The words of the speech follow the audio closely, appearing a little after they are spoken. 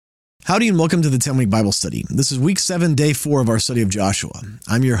Howdy and welcome to the 10-Week Bible Study. This is week 7, day 4 of our study of Joshua.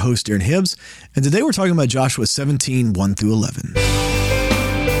 I'm your host, Aaron Hibbs, and today we're talking about Joshua 17, 1 through 11.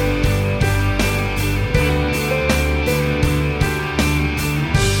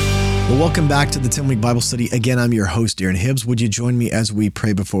 Well, welcome back to the 10-Week Bible Study. Again, I'm your host, Aaron Hibbs. Would you join me as we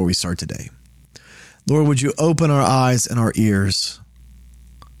pray before we start today? Lord, would you open our eyes and our ears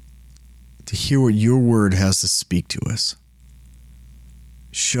to hear what your word has to speak to us?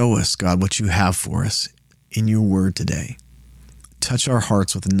 Show us, God, what you have for us in your word today. Touch our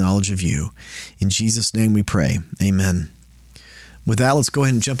hearts with the knowledge of you. In Jesus' name we pray. Amen. With that, let's go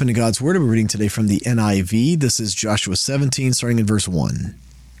ahead and jump into God's word. We're reading today from the NIV. This is Joshua 17, starting in verse 1.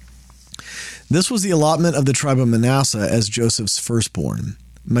 This was the allotment of the tribe of Manasseh as Joseph's firstborn.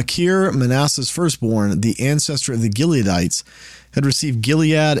 Machir, Manasseh's firstborn, the ancestor of the Gileadites, had received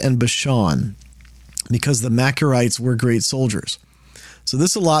Gilead and Bashan because the Machirites were great soldiers. So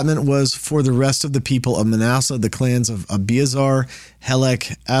this allotment was for the rest of the people of Manasseh, the clans of Abiezar,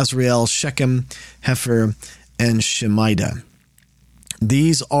 Helek, Azrael, Shechem, Hefer, and Shemida.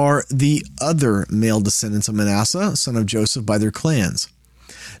 These are the other male descendants of Manasseh, son of Joseph, by their clans.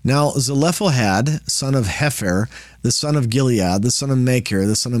 Now Zelophehad, son of Hefer, the son of Gilead, the son of Machir,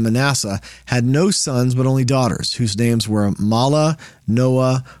 the son of Manasseh, had no sons but only daughters, whose names were Mahlah,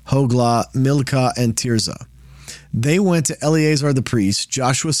 Noah, Hoglah, Milcah, and Tirzah. They went to Eleazar the priest,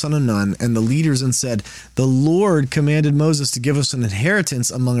 Joshua son of Nun, and the leaders and said, "The Lord commanded Moses to give us an inheritance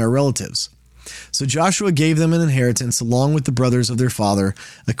among our relatives." So Joshua gave them an inheritance along with the brothers of their father,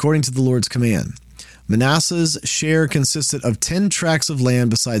 according to the Lord's command. Manasseh's share consisted of 10 tracts of land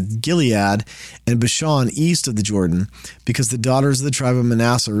beside Gilead and Bashan east of the Jordan, because the daughters of the tribe of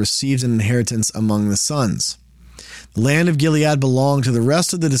Manasseh received an inheritance among the sons. The land of Gilead belonged to the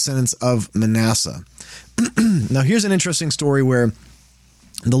rest of the descendants of Manasseh. Now, here's an interesting story where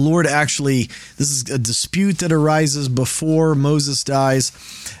the Lord this is a dispute that arises before Moses dies,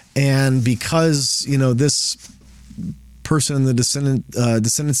 and because, this person in the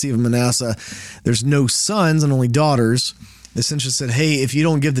descendancy of Manasseh, there's no sons and only daughters, they essentially said, hey, if you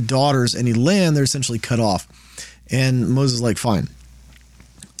don't give the daughters any land, they're essentially cut off. And Moses is like, fine.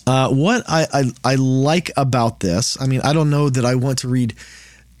 What I like about this, I don't know that I want to read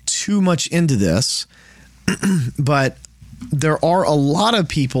too much into this, but there are a lot of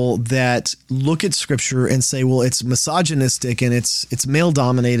people that look at scripture and say, well, it's misogynistic and it's male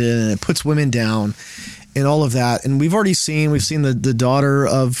dominated and it puts women down and all of that. And we've seen the daughter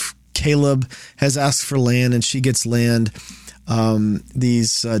of Caleb has asked for land and she gets land.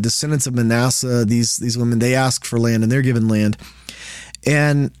 These descendants of Manasseh, these women, they ask for land and they're given land.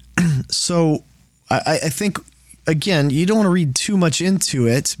 And so I think, again, you don't want to read too much into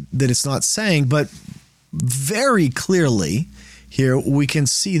it that it's not saying, but very clearly here we can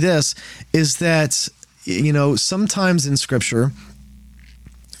see this is that, sometimes in scripture,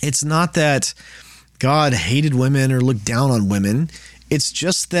 it's not that God hated women or looked down on women. It's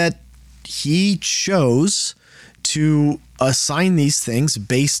just that he chose to assign these things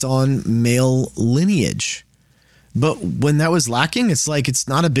based on male lineage. But when that was lacking, it's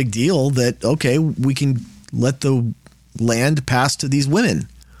not a big deal that, okay, we can let the land pass to these women.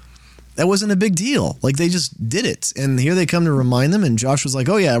 That wasn't a big deal. They just did it. And here they come to remind them. And Joshua's like,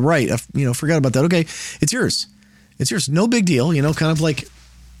 oh yeah, right. I forgot about that. Okay, it's yours. It's yours. No big deal. Kind of like,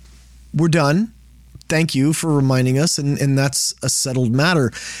 we're done. Thank you for reminding us. And that's a settled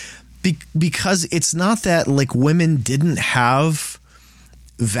matter. Because it's not that women didn't have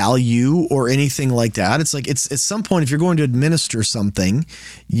value or anything like that. It's it's at some point, if you're going to administer something,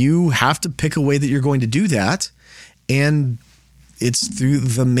 you have to pick a way that you're going to do that. And it's through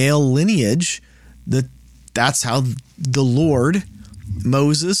the male lineage that's how the Lord,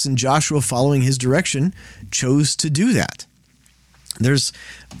 Moses and Joshua, following his direction, chose to do that. There's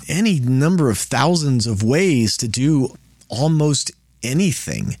any number of thousands of ways to do almost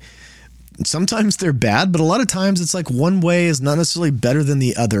anything. Sometimes they're bad, but a lot of times it's one way is not necessarily better than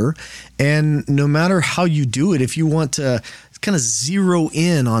the other. And no matter how you do it, if you want to kind of zero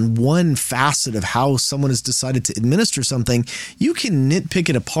in on one facet of how someone has decided to administer something, you can nitpick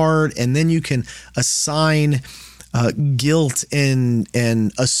it apart and then you can assign guilt and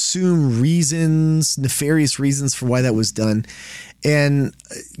assume nefarious reasons for why that was done. And,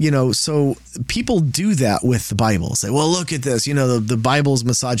 so people do that with the Bible. Say, well, look at this, the Bible's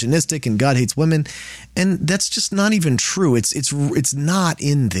misogynistic and God hates women. And that's just not even true. It's not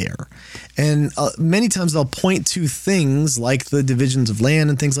in there. And many times they'll point to things like the divisions of land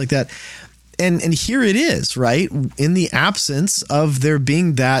and things like that. And here it is, right? In the absence of there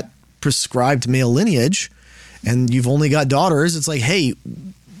being that prescribed male lineage, and you've only got daughters, it's hey,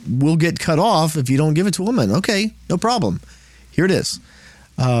 will get cut off if you don't give it to a woman. Okay, no problem. Here it is.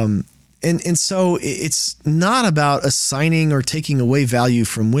 And so it's not about assigning or taking away value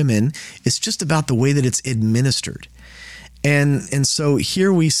from women. It's just about the way that it's administered. And so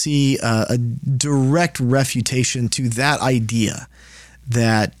here we see a direct refutation to that idea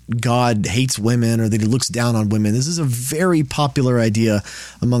that God hates women or that he looks down on women. This is a very popular idea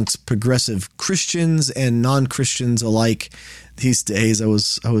amongst progressive Christians and non-Christians alike these days. I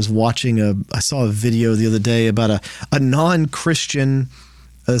saw a video the other day about a non-Christian,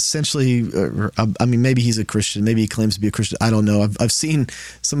 essentially, maybe he's a Christian, maybe he claims to be a Christian. I don't know. I've seen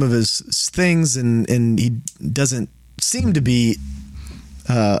some of his things and he doesn't seem to be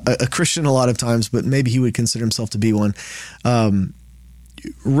a Christian a lot of times, but maybe he would consider himself to be one.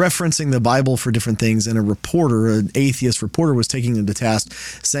 Referencing the Bible for different things, and an atheist reporter was taking him to task,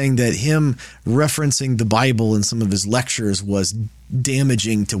 saying that him referencing the Bible in some of his lectures was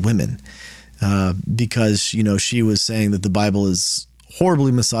damaging to women because, she was saying that the Bible is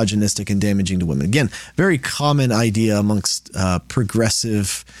horribly misogynistic and damaging to women. Again, very common idea amongst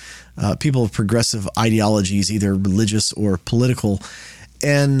progressive people of progressive ideologies, either religious or political,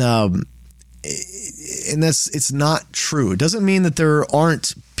 and it's not true. It doesn't mean that there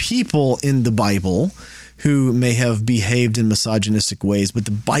aren't people in the Bible who may have behaved in misogynistic ways, but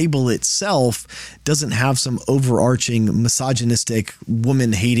the Bible itself doesn't have some overarching misogynistic,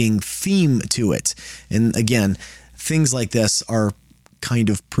 woman-hating theme to it. And again, things like this are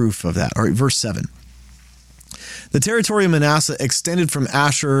kind of proof of that. All right, verse 7. The territory of Manasseh extended from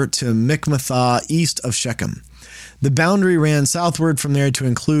Asher to Michmethah east of Shechem. The boundary ran southward from there to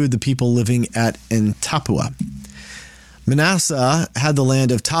include the people living at En-Tappuah. Manasseh had the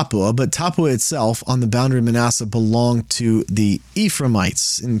land of Tappuah, but Tappuah itself on the boundary of Manasseh belonged to the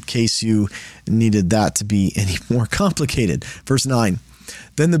Ephraimites, in case you needed that to be any more complicated. Verse 9.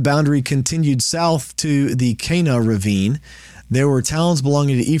 Then the boundary continued south to the Cana ravine. There were towns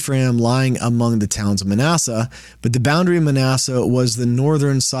belonging to Ephraim lying among the towns of Manasseh, but the boundary of Manasseh was the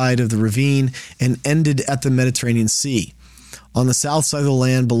northern side of the ravine and ended at the Mediterranean Sea. On the south side of the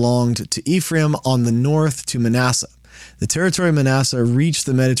land belonged to Ephraim, on the north to Manasseh. The territory of Manasseh reached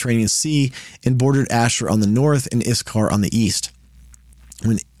the Mediterranean Sea and bordered Asher on the north and Issachar on the east.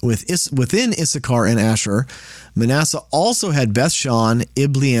 Within Issachar and Asher, Manasseh also had Bethshan,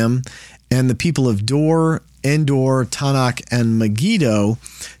 Ibleam, and the people of Dor, Endor, Tanakh, and Megiddo,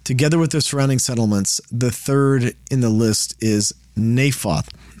 together with their surrounding settlements. The third in the list is Naphoth.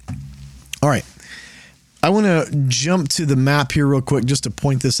 All right. I want to jump to the map here real quick just to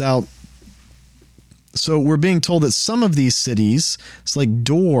point this out. So we're being told that some of these cities, it's like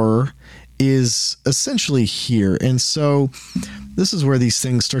Dor, is essentially here. And so this is where these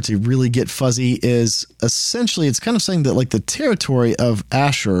things start to really get fuzzy, is essentially it's kind of saying that like the territory of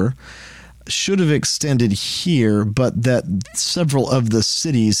Asher should have extended here, but that several of the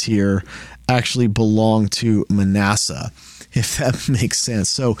cities here actually belong to Manasseh, if that makes sense.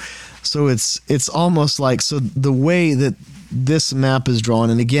 So it's almost like, so the way that this map is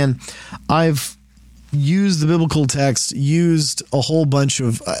drawn, and again, I've used the biblical text, used a whole bunch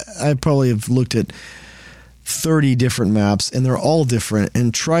of, I probably have looked at 30 different maps, and they're all different,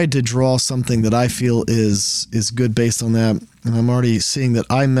 and tried to draw something that I feel is good based on that. And I'm already seeing that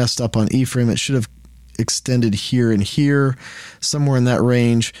I messed up on Ephraim. It should have extended here and here, somewhere in that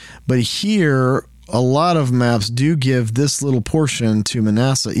range. But here, a lot of maps do give this little portion to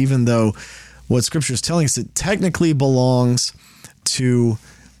Manasseh, even though what Scripture is telling us, it technically belongs to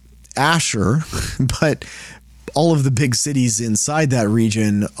Asher, but all of the big cities inside that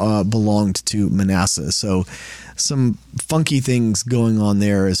region belonged to Manasseh. So some funky things going on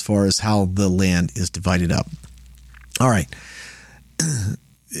there as far as how the land is divided up. All right.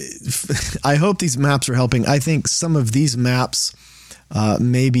 I hope these maps are helping. I think some of these maps,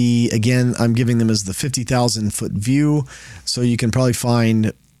 maybe, again, I'm giving them as the 50,000 foot view. So you can probably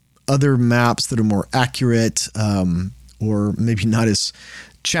find other maps that are more accurate or maybe not as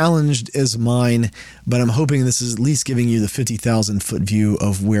challenged as mine, but I'm hoping this is at least giving you the 50,000 foot view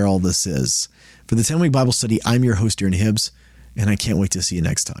of where all this is. For the 10-Week Bible Study, I'm your host, Aaron Hibbs, and I can't wait to see you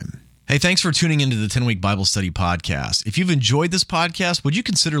next time. Hey, thanks for tuning into the 10-Week Bible Study podcast. If you've enjoyed this podcast, would you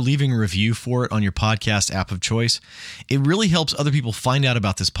consider leaving a review for it on your podcast app of choice? It really helps other people find out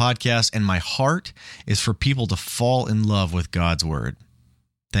about this podcast, and my heart is for people to fall in love with God's Word.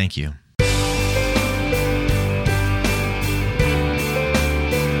 Thank you.